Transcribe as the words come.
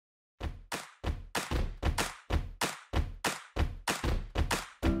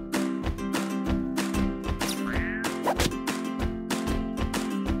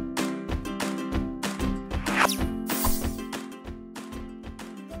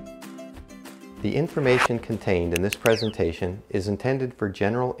The information contained in this presentation is intended for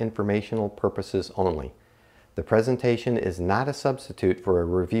general informational purposes only. The presentation is not a substitute for a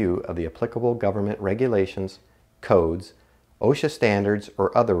review of the applicable government regulations, codes, OSHA standards,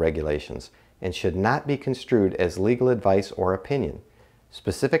 or other regulations, and should not be construed as legal advice or opinion.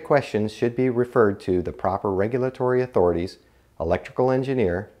 Specific questions should be referred to the proper regulatory authorities, electrical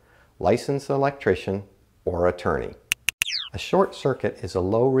engineer, licensed electrician, or attorney. A short circuit is a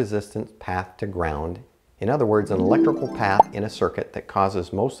low resistance path to ground. In other words, an electrical path in a circuit that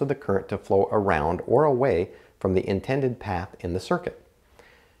causes most of the current to flow around or away from the intended path in the circuit.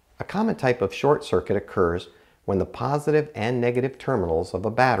 A common type of short circuit occurs when the positive and negative terminals of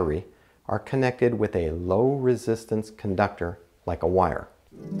a battery are connected with a low resistance conductor like a wire.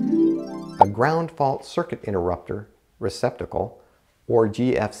 A ground fault circuit interrupter receptacle, or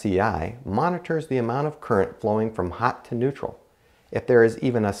GFCI, monitors the amount of current flowing from hot to neutral. If there is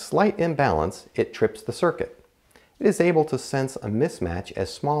even a slight imbalance, it trips the circuit. It is able to sense a mismatch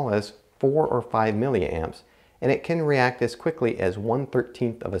as small as 4 or 5 milliamps, and it can react as quickly as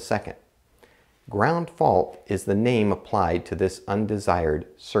 1/13 of a second. Ground fault is the name applied to this undesired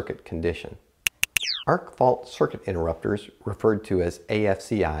circuit condition. Arc fault circuit interrupters, referred to as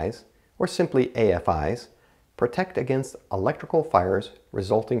AFCIs, or simply AFIs, protect against electrical fires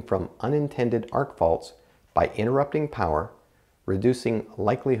resulting from unintended arc faults by interrupting power, reducing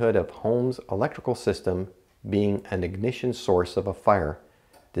likelihood of home's electrical system being an ignition source of a fire,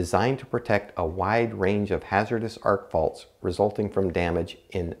 designed to protect a wide range of hazardous arc faults resulting from damage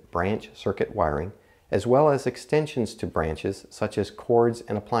in branch circuit wiring, as well as extensions to branches such as cords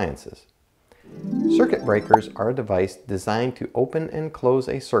and appliances. Circuit breakers are a device designed to open and close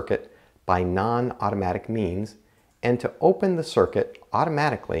a circuit by non-automatic means and to open the circuit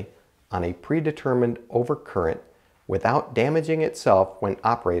automatically on a predetermined overcurrent without damaging itself when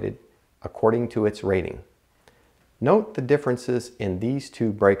operated according to its rating. Note the differences in these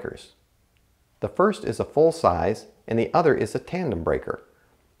two breakers. The first is a full size and the other is a tandem breaker.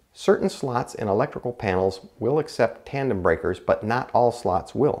 Certain slots in electrical panels will accept tandem breakers, but not all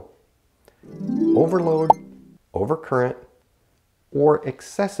slots will. Overload, overcurrent, or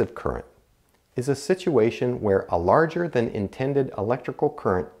excessive current is a situation where a larger than intended electrical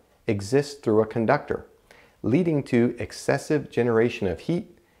current exists through a conductor, leading to excessive generation of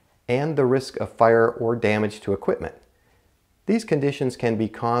heat and the risk of fire or damage to equipment. These conditions can be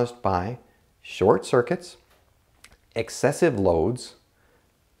caused by short circuits, excessive loads,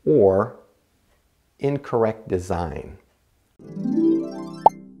 or incorrect design.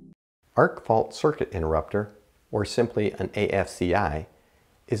 Arc fault circuit interrupter, or simply an AFCI,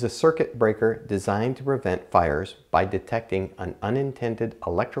 is a circuit breaker designed to prevent fires by detecting an unintended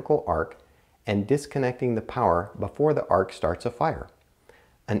electrical arc and disconnecting the power before the arc starts a fire.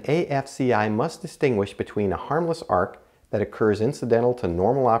 An AFCI must distinguish between a harmless arc that occurs incidental to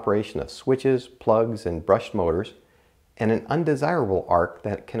normal operation of switches, plugs, and brushed motors, and an undesirable arc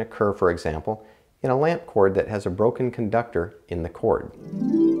that can occur, for example, in a lamp cord that has a broken conductor in the cord.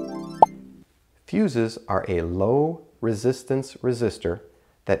 Fuses are a low resistance resistor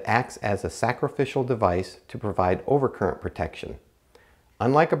that acts as a sacrificial device to provide overcurrent protection.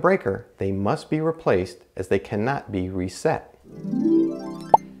 Unlike a breaker, they must be replaced as they cannot be reset.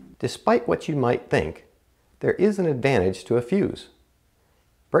 Despite what you might think, there is an advantage to a fuse.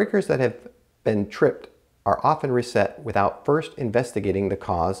 Breakers that have been tripped are often reset without first investigating the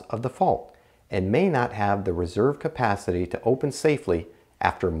cause of the fault and may not have the reserve capacity to open safely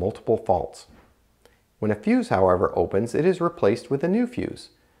after multiple faults. When a fuse, however, opens, it is replaced with a new fuse,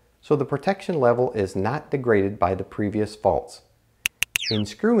 so the protection level is not degraded by the previous faults. In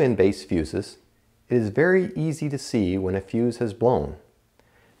screw-in base fuses, it is very easy to see when a fuse has blown.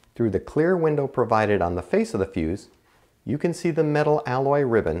 Through the clear window provided on the face of the fuse, you can see the metal alloy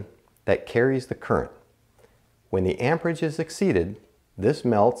ribbon that carries the current. When the amperage is exceeded, this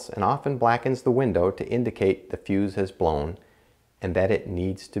melts and often blackens the window to indicate the fuse has blown and that it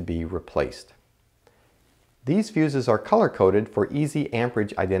needs to be replaced. These fuses are color-coded for easy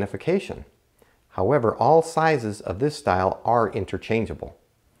amperage identification. However, all sizes of this style are interchangeable.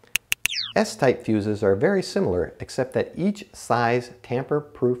 S-type fuses are very similar, except that each size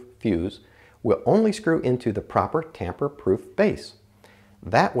tamper-proof fuse will only screw into the proper tamper-proof base.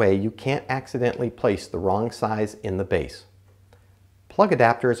 That way you can't accidentally place the wrong size in the base. Plug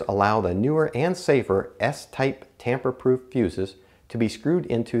adapters allow the newer and safer S-type tamper-proof fuses to be screwed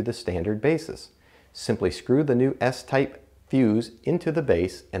into the standard bases. Simply screw the new S-type fuse into the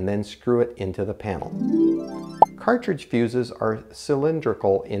base and then screw it into the panel. Cartridge fuses are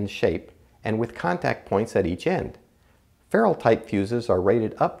cylindrical in shape and with contact points at each end. Ferrule-type fuses are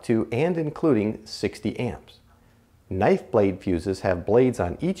rated up to and including 60 amps. Knife blade fuses have blades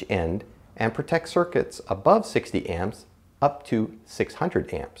on each end and protect circuits above 60 amps up to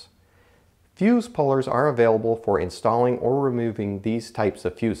 600 amps. Fuse pullers are available for installing or removing these types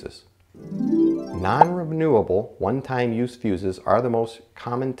of fuses. Non-renewable one-time use fuses are the most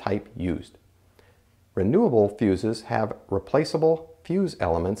common type used. Renewable fuses have replaceable fuse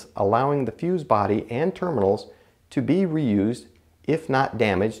elements, allowing the fuse body and terminals to be reused if not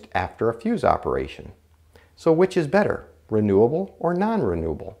damaged after a fuse operation. So which is better, renewable or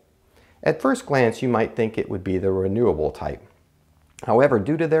non-renewable? At first glance, you might think it would be the renewable type. However,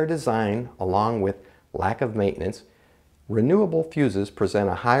 due to their design, along with lack of maintenance, renewable fuses present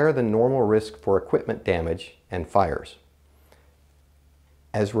a higher than normal risk for equipment damage and fires.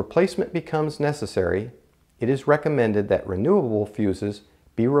 As replacement becomes necessary, it is recommended that renewable fuses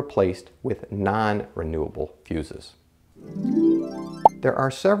be replaced with non-renewable fuses. There are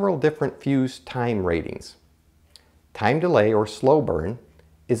several different fuse time ratings. Time delay or slow burn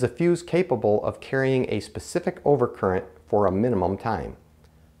is a fuse capable of carrying a specific overcurrent for a minimum time.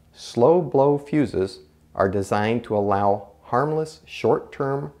 Slow blow fuses are designed to allow harmless,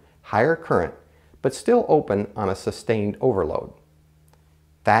 short-term, higher current, but still open on a sustained overload.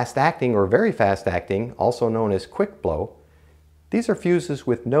 Fast-acting or very fast-acting, also known as quick blow, these are fuses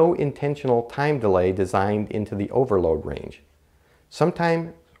with no intentional time delay designed into the overload range,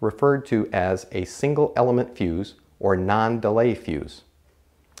 sometimes referred to as a single element fuse or non-delay fuse.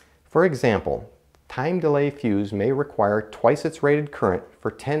 For example, time delay fuse may require twice its rated current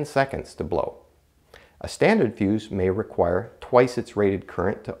for 10 seconds to blow. A standard fuse may require twice its rated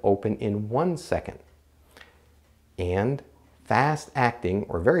current to open in 1 second. And fast-acting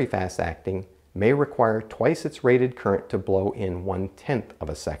or very fast-acting may require twice its rated current to blow in 1/10 of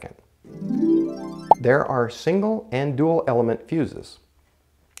a second. There are single and dual element fuses.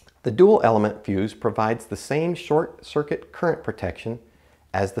 The dual element fuse provides the same short circuit current protection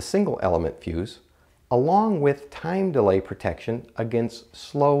as the single element fuse, along with time delay protection against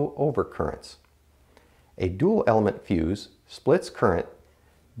slow overcurrents. A dual element fuse splits current,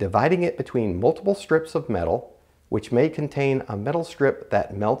 dividing it between multiple strips of metal, which may contain a metal strip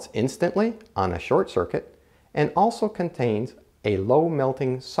that melts instantly on a short circuit, and also contains a low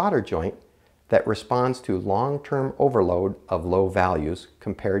melting solder joint that responds to long-term overload of low values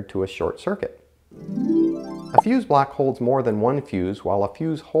compared to a short circuit. A fuse block holds more than one fuse, while a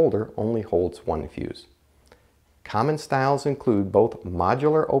fuse holder only holds one fuse. Common styles include both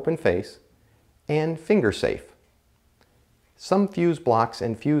modular open face and finger safe. Some fuse blocks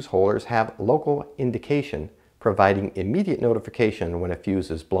and fuse holders have local indication, providing immediate notification when a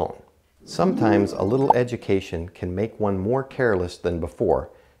fuse is blown. Sometimes a little education can make one more careless than before,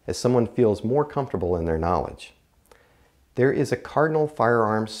 as someone feels more comfortable in their knowledge. There is a cardinal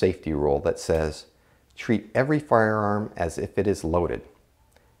firearm safety rule that says, treat every firearm as if it is loaded.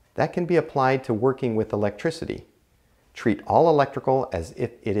 That can be applied to working with electricity. Treat all electrical as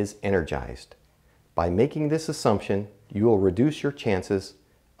if it is energized. By making this assumption, you will reduce your chances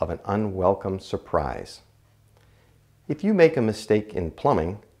of an unwelcome surprise. If you make a mistake in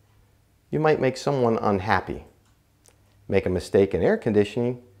plumbing, you might make someone unhappy. Make a mistake in air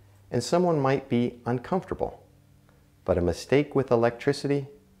conditioning, and someone might be uncomfortable. But a mistake with electricity,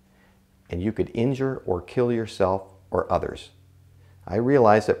 and you could injure or kill yourself or others. I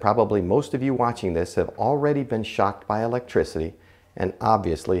realize that probably most of you watching this have already been shocked by electricity and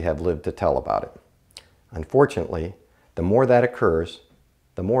obviously have lived to tell about it. Unfortunately, the more that occurs,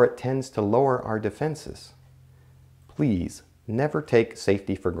 the more it tends to lower our defenses. Please never take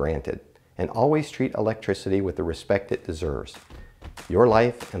safety for granted and always treat electricity with the respect it deserves. Your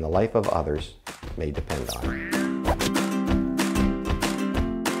life and the life of others may depend on it.